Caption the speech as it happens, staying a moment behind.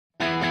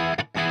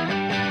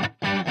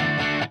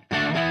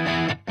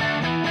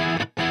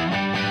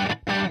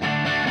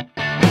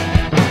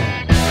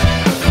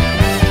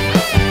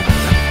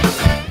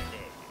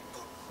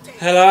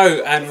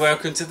Hello and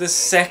welcome to the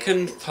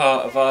second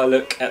part of our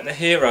look at the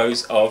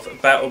heroes of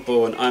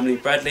Battleborn. I'm Lee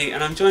Bradley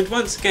and I'm joined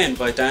once again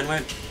by Dan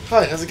Webb.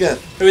 Hi, how's it going?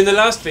 Who in the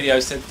last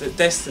video said that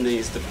Destiny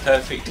is the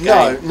perfect game.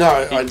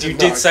 I did You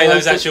did say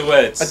those actual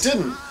words. I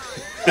didn't.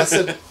 I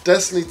said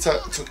Destiny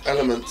took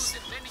elements,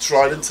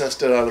 tried and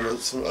tested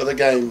elements from other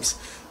games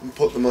and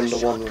put them under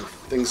one roof.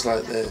 Things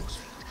like the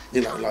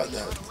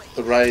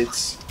the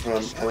raids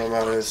from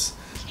MMOs,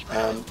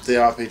 the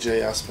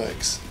RPG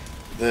aspects,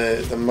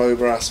 the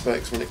MOBA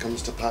aspects when it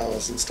comes to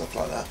powers and stuff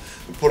like that,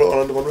 and put it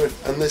all under one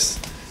roof. And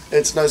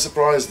it's no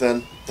surprise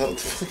then that what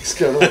the fuck is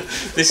going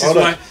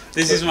on.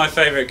 This is my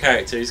favourite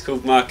character. He's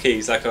called Marquis.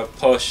 He's like a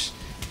posh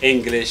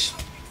English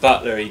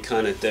butlery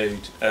kind of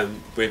dude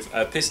with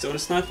a pistol and a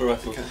sniper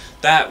rifle. Okay.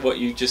 That, what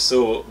you just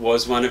saw,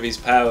 was one of his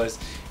powers.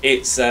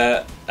 It's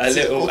a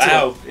little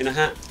owl in a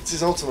hat. It's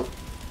his ultimate.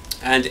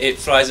 And it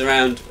flies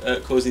around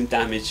causing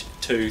damage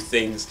to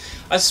things.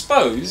 I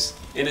suppose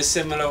in a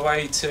similar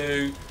way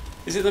to...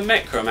 Is it the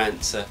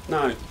Necromancer?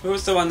 No. Who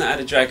was the one that had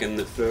a dragon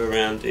that flew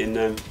around in...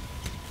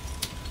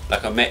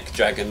 like a mech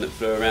dragon that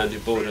flew around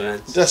in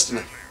Borderlands?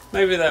 Destiny.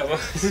 Maybe that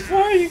was...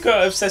 Why you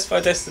got obsessed by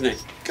Destiny?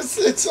 Because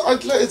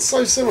it's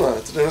so similar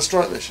to doing a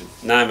strike mission.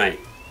 No, mate.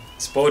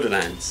 It's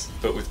Borderlands,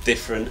 but with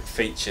different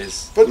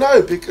features. But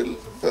no,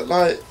 but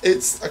like,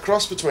 it's a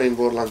cross between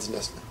Borderlands and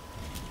Destiny.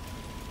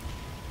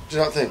 Do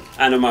you not think?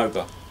 And a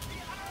MOBA.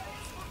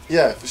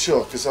 Yeah, for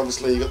sure, because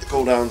obviously you got the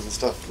cooldowns and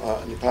stuff like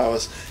that, and your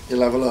powers, you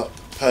level up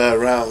per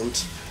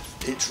round.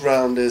 Each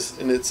round is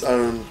in its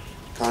own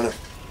kind of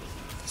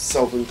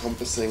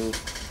self-encompassing.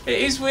 It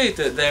is weird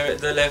that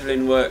the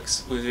levelling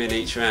works within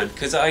each round,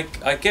 because I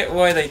get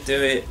why they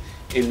do it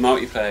in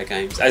multiplayer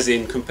games, as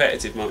in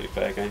competitive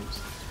multiplayer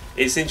games.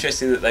 It's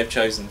interesting that they've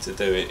chosen to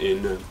do it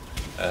in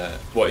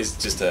what is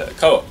just a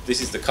co-op. This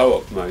is the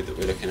co-op mode that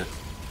we're looking at.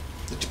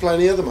 Did you play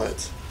any other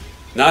modes?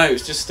 No, it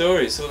was just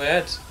story, it's all they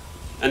had.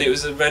 And it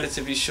was a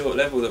relatively short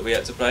level that we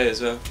had to play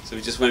as well. So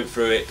we just went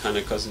through it, kind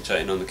of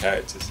concentrating on the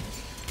characters.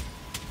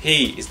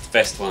 He is the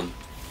best one.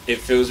 It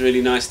feels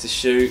really nice to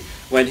shoot.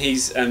 When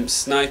he's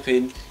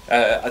sniping,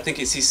 I think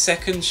it's his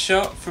second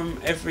shot from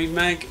every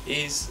mag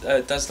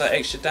does like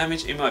extra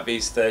damage. It might be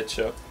his third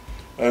shot.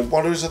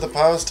 What are his other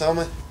powers, tell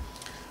me?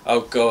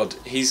 Oh god,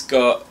 he's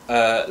got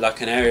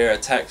like an area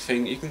attack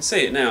thing. You can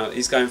see it now,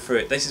 he's going through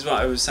it. This is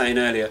what I was saying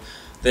earlier.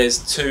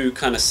 There's two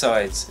kind of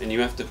sides and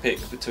you have to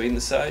pick between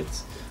the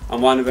sides.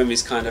 And one of them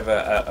is kind of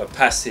a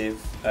passive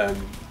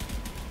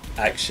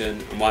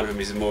action and one of them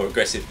is a more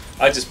aggressive.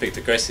 I just picked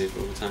aggressive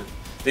all the time.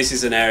 This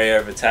is an area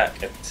of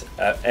attack,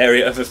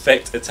 area of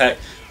effect attack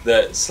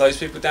that slows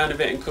people down a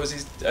bit and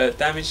causes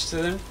damage to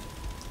them.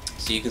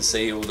 So you can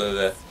see all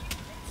the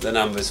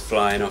numbers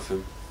flying off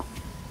him.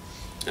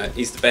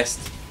 He's the best.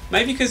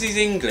 Maybe because he's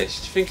English.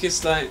 Do you think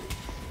it's like...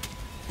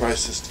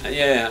 Racist?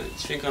 Yeah, do you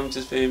think I'm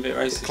just being a bit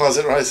racist?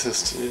 Closet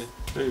racist. Yeah,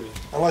 maybe.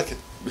 I like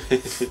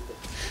it.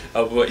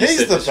 Oh, what you he's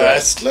said the was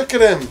best. Right. Look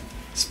at him.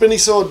 Spinny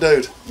sword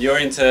dude. You're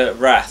into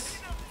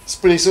Wrath.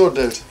 Spinny sword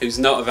dude. Who's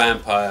not a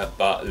vampire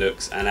but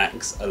looks and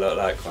acts a lot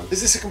like one.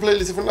 Is this a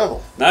completely different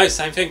level? No,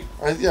 same thing.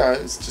 Yeah,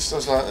 it's just, I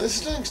was like,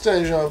 this is an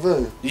deja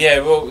vu. Yeah,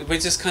 well, we're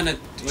just kind of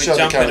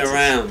jumping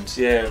around.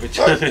 Yeah, we're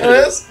jumping.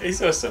 There he is.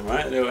 He's awesome,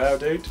 right, little owl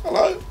dude.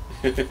 Hello.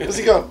 Where's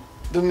he gone?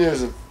 Didn't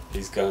use him.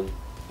 He's gone.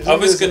 I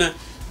was gonna.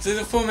 So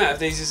the format of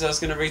these is I was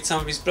gonna read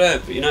some of his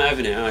blurb, but you're not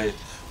having it, are you?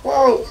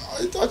 Well,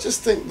 I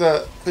just think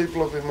that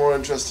people have been more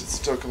interested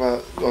to talk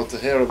about, or to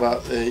hear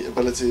about the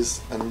abilities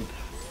and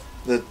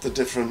the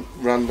different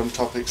random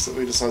topics that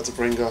we decide to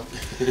bring up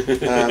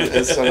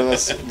instead of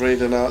us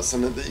reading out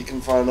something that you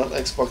can find on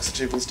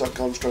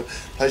xboxachievements.com,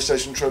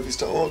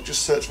 PlayStationTrophies.org.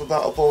 Just search for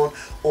Battleborn.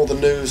 All the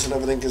news and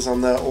everything is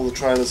on there, all the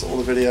trailers, all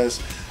the videos,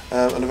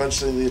 and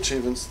eventually the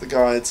achievements, the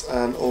guides,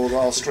 and all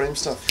our stream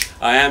stuff.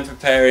 I am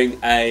preparing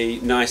a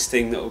nice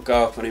thing that will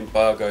go up on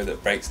embargo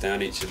that breaks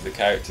down each of the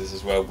characters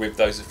as well, with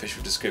those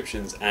official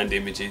descriptions and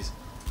images.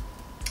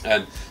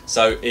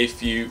 So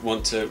if you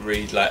want to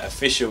read like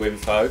official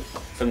info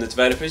from the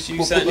developers,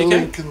 you certainly can.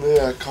 We'll put the link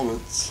in the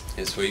comments.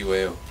 Yes, we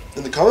will.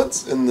 In the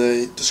comments? In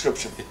the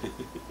description.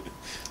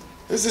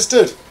 Who's this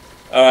dude?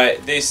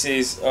 Alright, this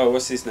is... Oh,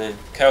 what's his name?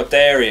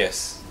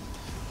 Caldarius.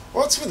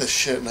 What's with the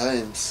shit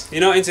names?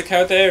 You're not into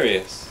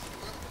Caldarius?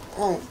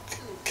 Oh,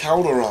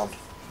 Calderon.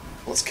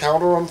 What's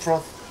Calderon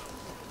from?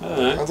 I don't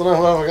know. I don't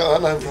know where I got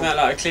that name from. Isn't that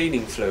like a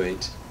cleaning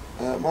fluid?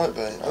 It might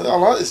be. I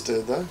like this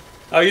dude though.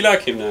 Oh, you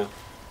like him now?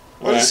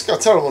 Well, he's got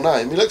a terrible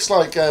name. He looks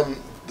like,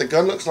 the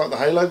gun looks like the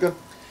Halo gun.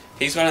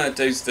 He's one of the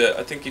dudes that,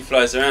 I think he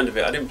flies around a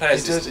bit. I didn't play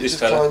as this fella. He just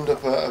climbed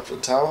up a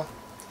tower.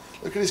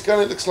 Look at his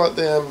gun, it looks like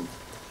the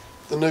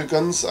new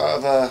guns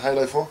out of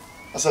Halo 4.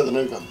 I said the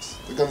new guns.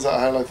 The guns out of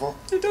Halo 4.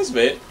 It does a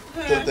bit.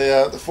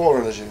 Yeah. The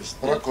Forerunners use.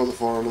 They're not called the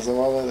Forerunners,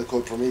 are they? They're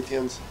called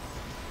Prometheans.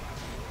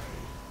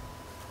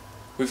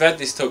 We've had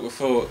this talk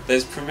before.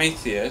 There's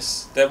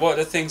Prometheus. What are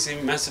the things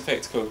in Mass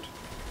Effect called?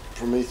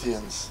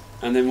 Prometheans.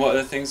 And then what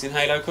are the things in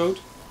Halo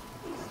called?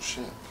 Oh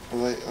shit. Are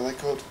they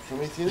called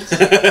Prometheans?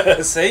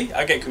 See?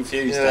 I get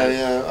confused.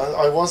 Yeah,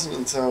 I wasn't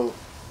until...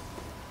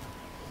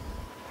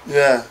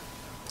 Yeah.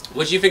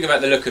 What do you think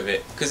about the look of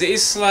it? Because it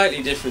is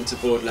slightly different to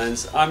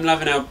Borderlands. I'm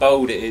loving how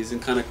bold it is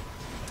and kind of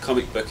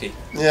comic booky.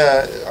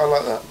 Yeah, I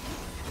like that.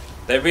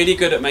 They're really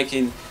good at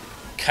making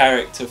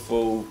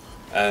characterful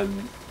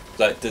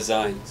like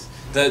designs.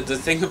 The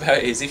thing about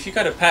it is, if you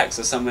go to PAX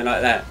or something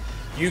like that,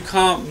 you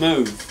can't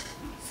move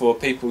for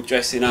people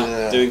dressing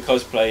up doing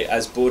cosplay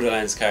as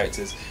Borderlands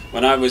characters.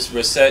 When I was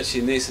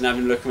researching this and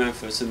having a look around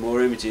for some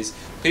more images,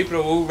 people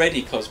are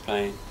already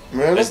cosplaying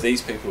as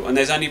these people, and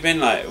there's only been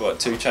like what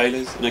 2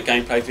 trailers and a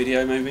gameplay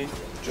video maybe.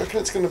 Do you reckon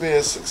it's going to be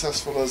as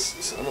successful as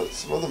some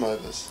other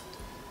MOBAs?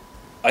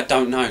 I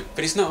don't know,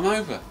 but it's not a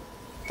MOBA.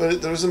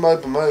 But there is a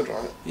MOBA mode,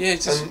 right? Yeah,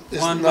 it's just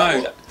And one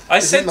mode. I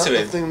said to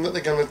him, the thing that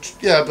they're going to...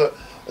 Yeah, but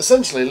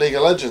essentially League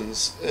of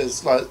Legends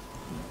is like...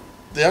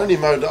 The only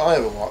mode that I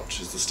ever watch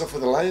is the stuff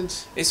with the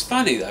lanes. it's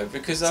funny though,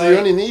 because So you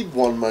only need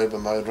one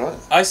MOBA mode, right?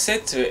 I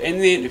said to it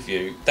in the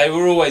interview, they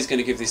were always going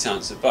to give this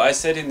answer, but I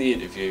said in the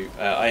interview,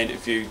 I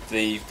interviewed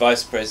the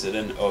vice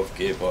president of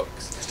Gearbox,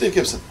 Steve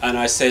Gibson. and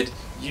I said,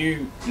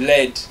 you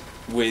led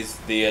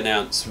with the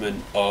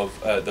announcement of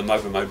the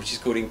MOBA mode, which is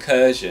called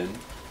Incursion.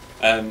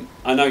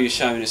 I know you're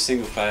showing a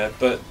single player,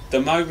 but the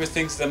MOBA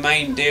thing's the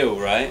main deal,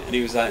 right? And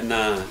he was like,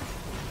 nah,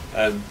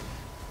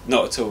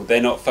 not at all.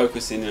 They're not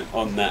focusing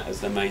on that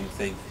as the main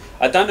thing.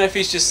 I don't know if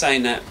he's just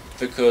saying that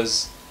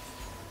because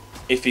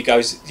if he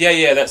goes,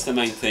 yeah, that's the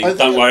main thing,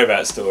 don't worry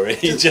about story.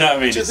 Do you know what I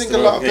mean? Do you think a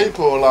lot of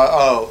people are like,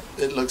 oh,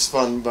 it looks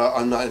fun, but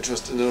I'm not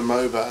interested in a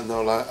MOBA, and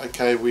they're like,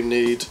 okay, we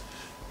need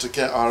to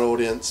get our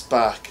audience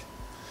back?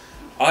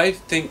 I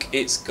think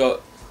it's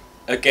got,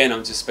 again,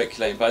 I'm just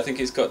speculating, but I think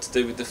it's got to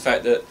do with the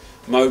fact that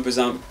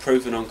MOBAs aren't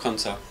proven on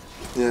console.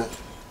 Yeah.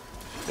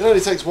 It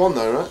only takes one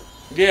though, right?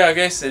 Yeah, I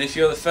guess, and if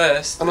you're the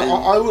first... And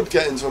I would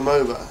get into a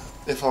MOBA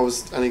if I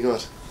was any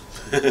good.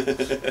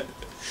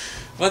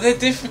 Well, they're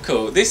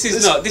difficult. This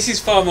is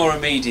far more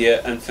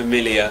immediate and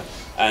familiar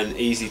and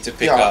easy to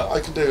pick up. Yeah, I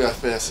can do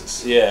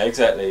FPSs. Yeah,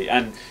 exactly.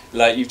 And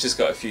like you've just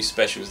got a few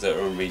specials that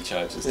are on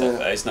recharge and stuff like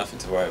that. It's nothing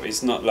to worry about.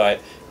 It's not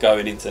like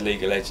going into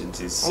League of Legends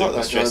is super I like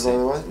that stressing. guy,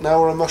 by the way.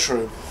 Now we're a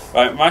mushroom.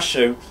 Right,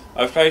 Mushroom.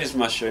 I've played as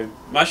Mushroom.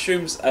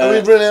 Mushrooms... Are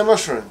we really a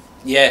mushroom?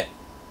 Yeah.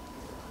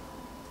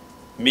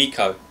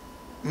 Miko.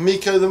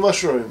 Miko the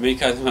mushroom.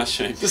 Miko the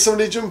Mushroom. Does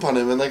somebody jump on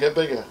him and they get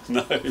bigger?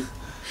 No.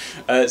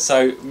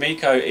 So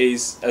Miko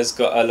has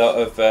got a lot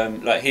of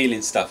like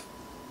healing stuff.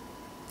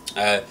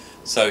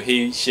 So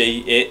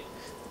it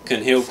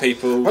can heal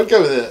people. I'd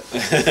go with it.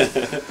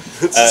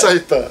 It's a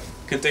safe bet.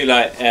 Can do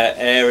like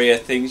area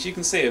things. You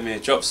can see them here.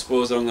 Drop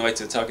spores along the way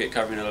to the target,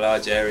 covering a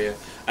large area,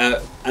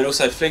 and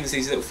also flings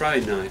these little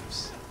throwing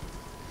knives.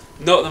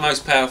 Not the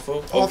most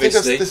powerful,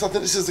 obviously. I think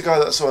this is the guy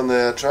that I saw in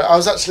the trailer. I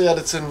was actually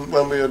editing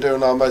when we were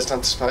doing our most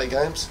anticipated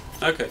games.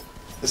 Okay.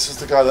 This was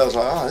the guy that was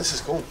like, oh, this is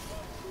cool.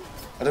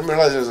 I didn't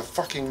realise it was a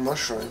fucking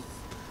mushroom.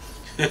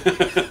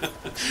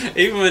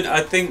 Even when,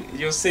 I think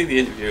you'll see the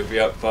interview will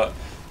be up, but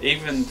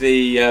even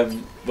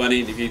the when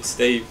he interviewed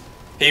Steve,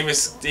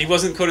 he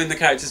wasn't calling the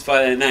characters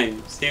by their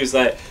names. He was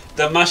like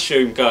the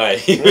mushroom guy.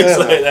 He was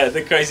like that,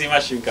 the crazy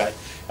mushroom guy.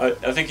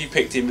 I think he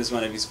picked him as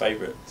one of his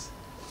favourites.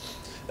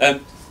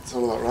 It's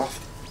all about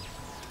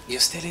Wrath. You're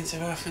still into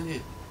Wrath, aren't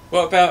you?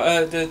 What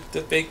about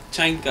the big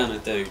chain gunner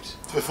dude?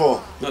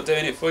 Before. Not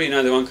doing it for you?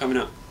 No, the one coming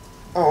up.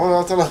 Oh,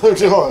 well, I don't know,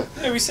 do I?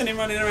 Yeah, we seen him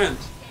running around.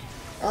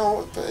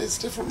 Oh, but it's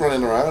different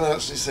running around and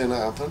actually seeing it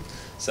happen.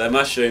 So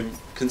Mushroom,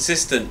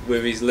 consistent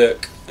with his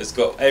look, has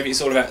got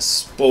it's all about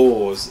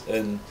spores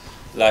and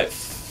like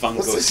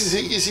fungus. What's this?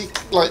 Is he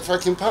like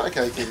fucking powder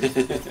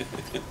caking?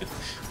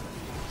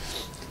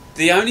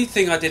 The only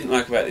thing I didn't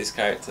like about this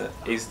character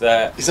is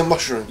that he's a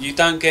mushroom. You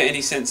don't get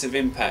any sense of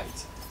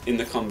impact in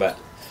the combat.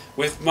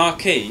 With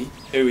Marquis,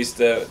 who is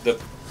the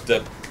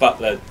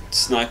butler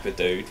sniper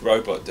dude,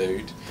 robot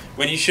dude,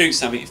 when you shoot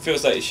something, it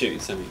feels like you're shooting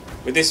something.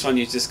 With this one,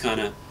 you're just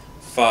kind of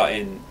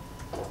farting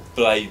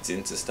blades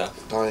into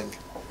stuff. Dying.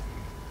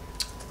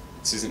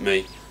 This isn't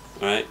me,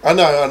 alright? I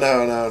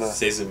know.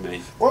 This isn't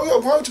me. Why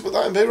would you put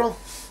that in B-roll?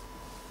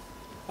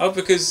 Oh,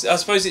 because I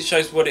suppose it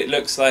shows what it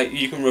looks like.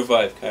 You can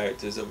revive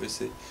characters,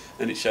 obviously,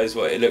 and it shows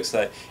what it looks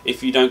like.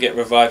 If you don't get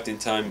revived in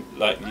time,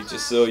 like you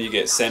just saw, you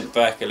get sent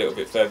back a little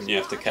bit further and you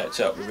have to catch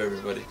up with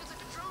everybody.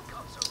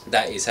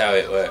 That is how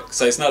it works.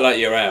 So it's not like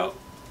you're out,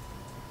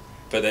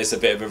 but there's a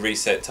bit of a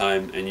reset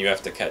time and you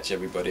have to catch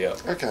everybody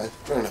up. Okay,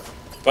 fair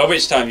enough. By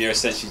which time you're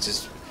essentially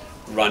just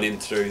running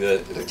through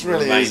the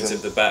remains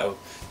of the battle.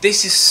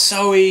 This is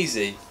so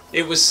easy.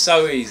 It was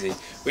so easy.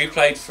 We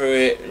played through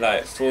it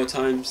like 4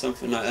 times,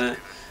 something like that.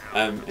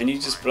 And you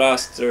just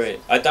blast through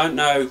it. I don't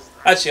know.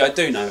 Actually, I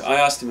do know. I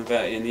asked them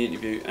about it in the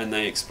interview, and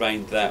they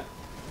explained that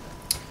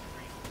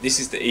this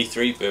is the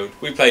E3 build.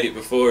 We played it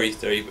before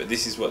E3, but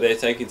this is what they're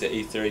taking to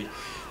E3.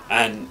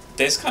 And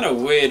there's kind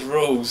of weird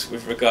rules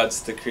with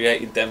regards to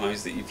creating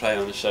demos that you play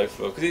on the show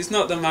floor, because it's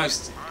not the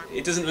most.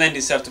 It doesn't lend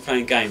itself to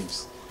playing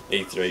games.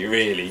 E3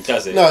 really,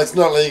 does it? No, it's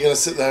not like you're going to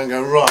sit there and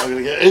go, right, I'm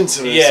going to get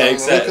into it. Yeah, so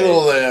exactly.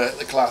 Look at all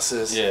the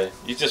classes. Yeah,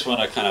 you just want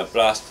to kind of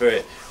blast through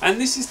it. And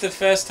this is the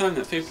first time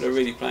that people are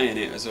really playing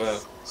it as well.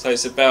 So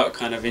it's about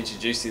kind of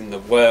introducing the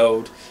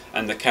world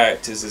and the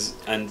characters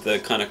and the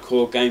kind of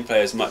core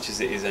gameplay as much as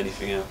it is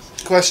anything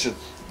else. Question.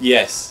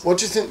 Yes. What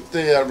do you think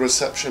the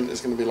reception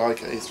is going to be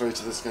like at E3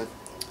 to this game?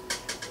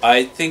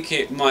 I think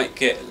it might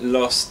get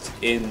lost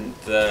in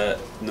the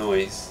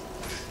noise.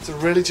 It's a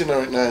really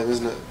generic name,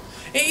 isn't it?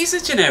 It is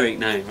a generic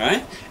name,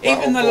 right? Even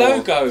Battleborn. the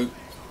logo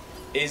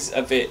is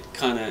a bit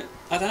kind of,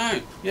 I don't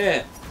know,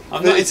 yeah.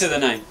 I'm not into the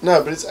name.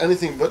 No, but it's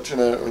anything but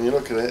generic when you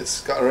look at it.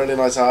 It's got a really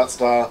nice art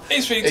style.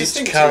 It's really Each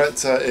distinctive.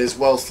 character is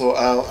well thought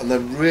out, and they're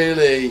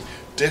really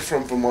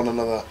different from one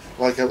another,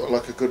 like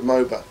a good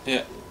MOBA.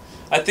 Yeah.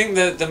 I think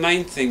the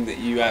main thing that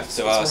you have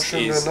to ask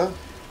is...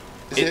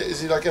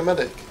 Is he like a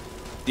medic?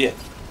 Yeah.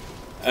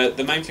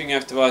 The main thing you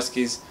have to ask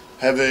is...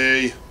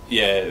 Heavy.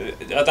 Yeah,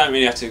 I don't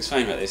really have to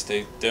explain about this,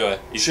 dude, do I?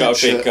 He's got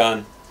a big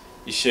gun,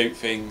 you shoot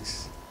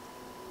things.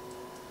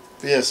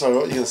 But yeah, sorry,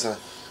 what were you going to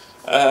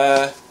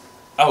say?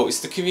 Oh, it's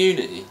the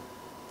community.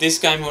 This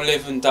game will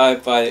live and die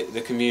by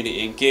the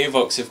community, and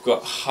Gearbox have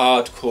got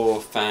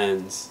hardcore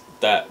fans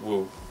that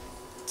will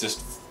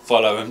just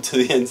follow them to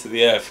the ends of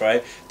the earth,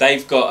 right?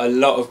 They've got a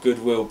lot of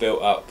goodwill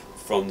built up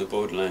from the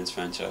Borderlands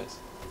franchise.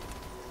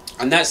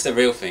 And that's the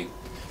real thing.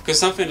 Because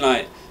something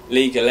like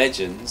League of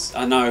Legends,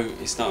 I know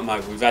it's not a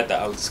MOBA, we've had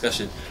that whole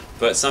discussion,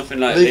 but something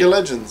like... League of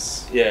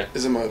Legends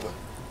is a MOBA.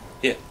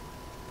 Yeah.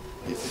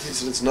 He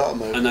said it's not a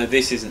MOBA. I know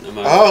this isn't a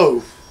MOBA.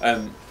 Oh!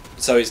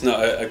 So it's not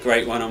a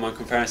great one-on-one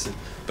comparison.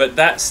 But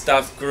that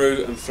stuff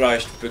grew and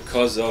flourished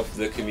because of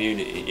the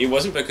community. It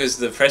wasn't because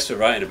the press were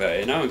writing about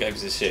it. No one gave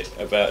us a shit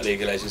about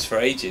League of Legends for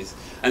ages.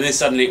 And then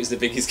suddenly it was the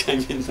biggest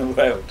game in the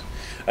world.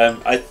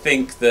 I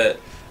think that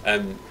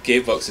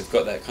Gearbox have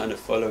got that kind of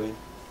following.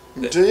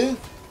 Do you?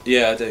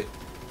 Yeah, I do.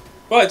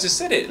 Well, I just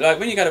said it. Like,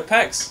 when you go to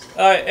PAX,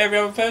 every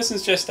other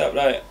person's dressed up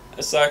like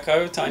a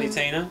psycho, Tiny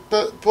Tina.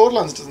 But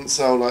Borderlands doesn't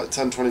sell like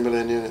 10-20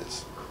 million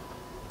units.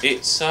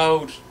 It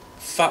sold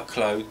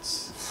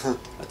fuckloads.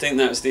 I think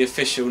that was the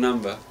official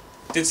number.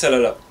 It did sell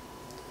a lot.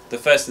 The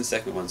first and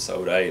second one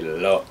sold a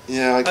lot.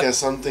 Yeah, I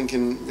guess I'm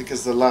thinking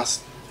because the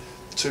last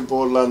two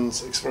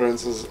Borderlands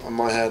experiences on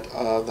my head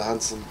are the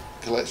Handsome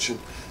Collection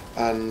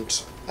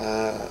and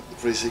the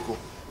pre-sequel,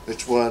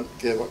 which weren't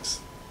Gearbox.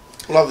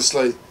 Well,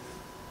 obviously,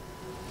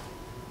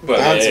 Well,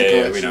 the Handsome we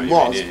Collection know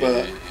was, you mean,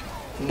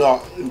 yeah.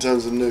 not in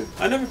terms of new.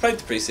 I never played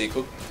the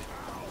pre-sequel.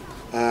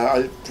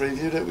 I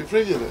previewed it. We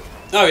previewed it.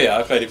 Oh yeah,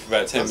 I played it for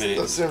about 10 minutes.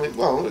 That's the only,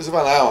 well, it was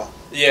about an hour.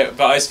 Yeah,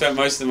 but I spent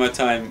most of my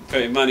time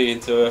putting money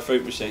into a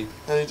fruit machine.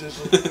 And you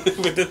did.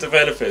 With the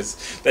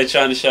developers. They're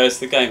trying to show us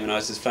the game and I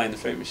was just playing the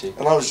fruit machine.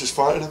 And I was just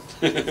fighting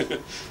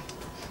him.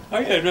 Oh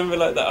yeah, remember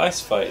like the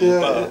ice fight in the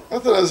bar? Yeah, I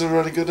thought that was a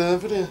really good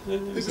video.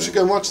 People should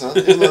go and watch that,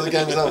 even though the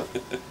game's out.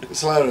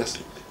 It's hilarious.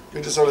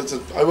 We decided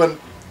to... I went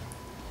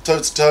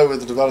toe-to-toe with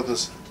the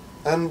developers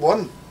and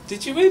won.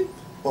 Did you win?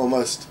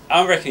 Almost.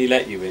 I reckon he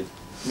let you win.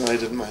 No, he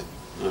didn't, mate.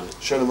 Right.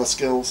 Showed him my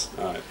skills.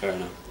 Alright, fair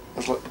enough. I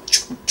was like,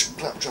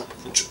 claptrap,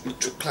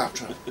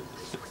 claptrap.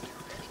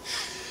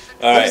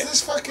 Alright. Is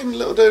this fucking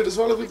little dude as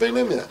well? Have we been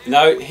him yet?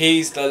 No,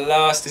 he's the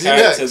last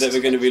character that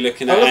we're going to be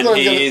looking at, and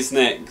he is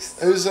next.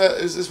 Who's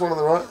this one on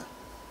the right?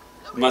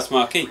 That's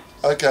Marquis.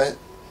 Okay.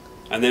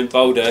 And then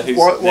Boldur, who's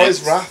why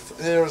next. is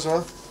Wrath here as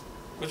well?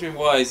 What do you mean,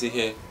 why is he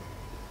here?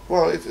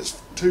 Well, if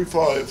it's 2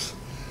 5s,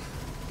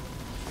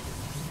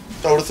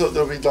 I would have thought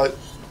there would be like...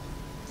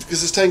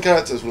 Because there's 10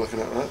 characters we're looking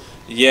at, right?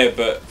 Yeah,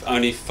 but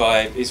only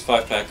 5. It's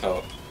 5-player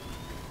co-op.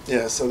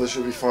 Yeah, so there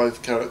should be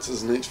 5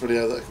 characters in each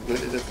video that are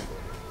completely different.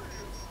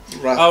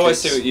 Wrath Oh,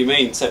 keeps, I see what you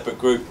mean, separate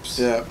groups.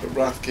 Yeah, but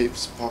Wrath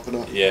keeps popping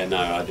up. Yeah, no,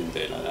 I didn't do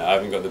it like that. I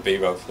haven't got the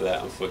B-roll for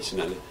that,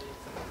 unfortunately.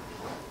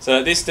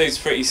 So this dude's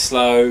pretty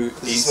slow,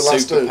 he's the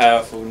last super dude?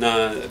 powerful.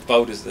 No,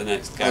 Boldur's the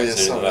next Oh yeah,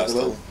 character in sorry, the last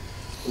the one.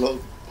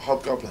 little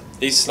hobgoblin.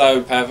 He's slow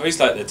and powerful, he's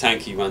like the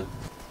tanky one.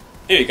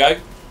 Here we go,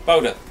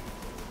 Boldur.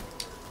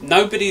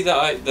 Nobody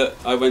that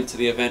I went to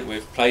the event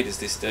with played as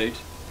this dude.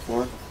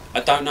 Why? I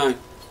don't know.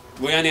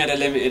 We only had a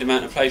limited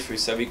amount of playthroughs,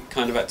 so we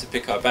kind of had to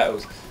pick our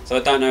battles. So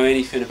I don't know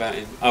anything about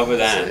him other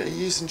than... So are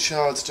you using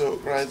shards to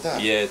upgrade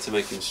that? Yeah, to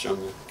make him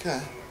stronger.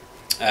 Okay.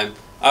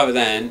 Other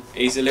than,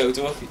 he's a little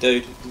dwarfy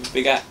dude with a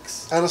big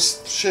axe. And a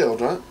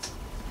shield, right?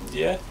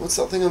 Yeah. What's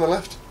that thing on the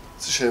left?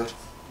 It's a shield.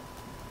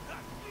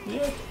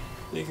 Yeah.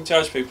 You can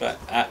charge people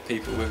at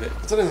people with it.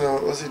 I don't even know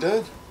what was he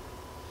doing.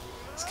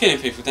 It's killing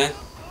people, Dan.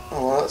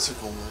 Oh, well, that's a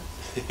cool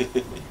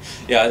mate.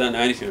 Yeah, I don't know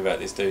anything about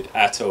this dude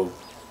at all.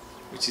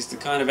 Which is the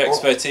kind of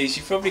expertise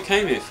you probably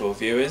came here for,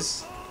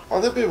 viewers. Are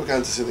there people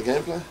going to see the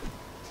gameplay?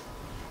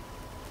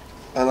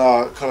 And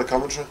our colour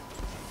commentary?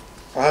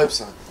 I hope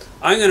so.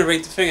 I'm going to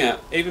read the thing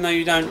out, even though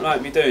you don't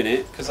like me doing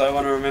it, because I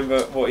want to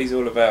remember what he's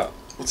all about.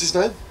 What's his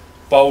name?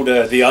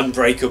 Boldur the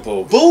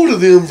Unbreakable. Boldur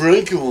the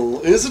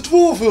Unbreakable is a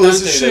dwarf who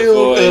has a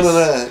shield and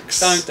an axe.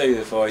 Don't do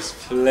the voice,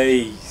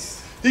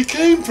 please. He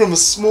came from a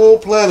small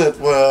planet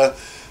where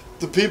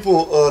the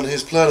people on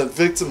his planet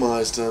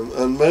victimised him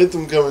and made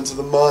them go into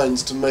the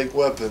mines to make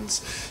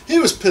weapons. He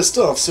was pissed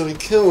off, so he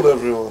killed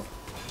everyone.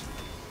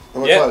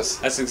 Am I close?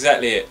 That's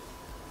exactly it.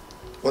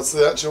 What's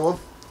the actual one?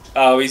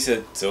 Oh, he's a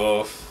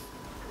dwarf.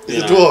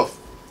 He's a dwarf.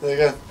 There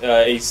you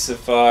go. He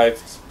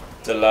survived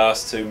the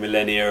last 2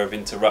 millennia of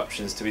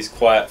interruptions to his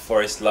quiet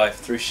forest life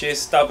through sheer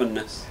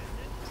stubbornness,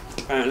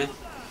 apparently.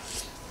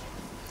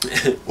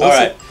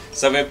 Alright,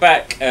 so we're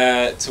back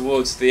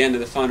towards the end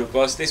of the final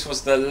boss. This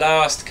was the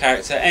last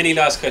character. Any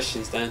last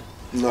questions, Dan?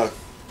 No.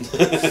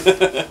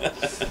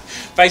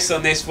 Based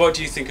on this, what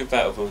do you think of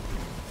Battleborn?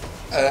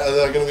 Are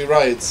there going to be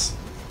raids?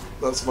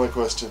 That's my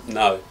question.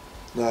 No.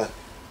 No.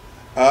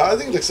 I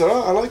think it looks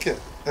alright. I like it.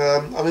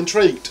 I'm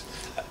intrigued.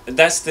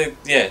 That's the...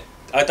 yeah.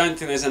 I don't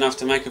think there's enough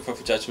to make a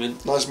proper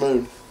judgment. Nice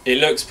moon. It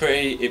looks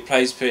pretty. It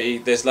plays pretty.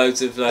 There's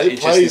loads of It interesting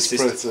plays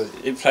systems.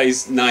 pretty. It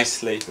plays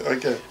nicely.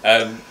 Okay.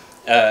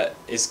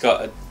 It's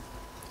got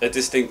a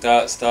distinct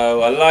art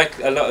style. I like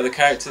a lot of the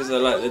characters. I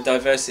like the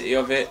diversity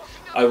of it.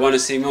 I want to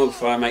see more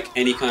before I make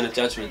any kind of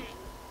judgment.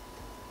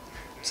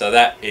 So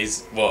that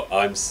is what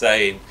I'm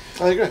saying.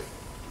 I agree.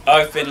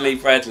 I've been Lee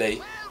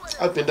Bradley.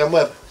 I've been Dan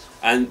Webb.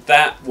 And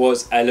that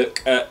was a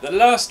look at the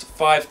last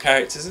 5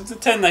 characters of the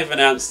 10 they've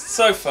announced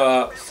so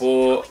far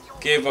for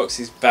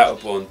Gearbox's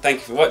Battleborn. Thank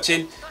you for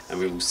watching, and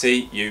we will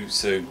see you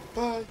soon.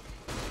 Bye.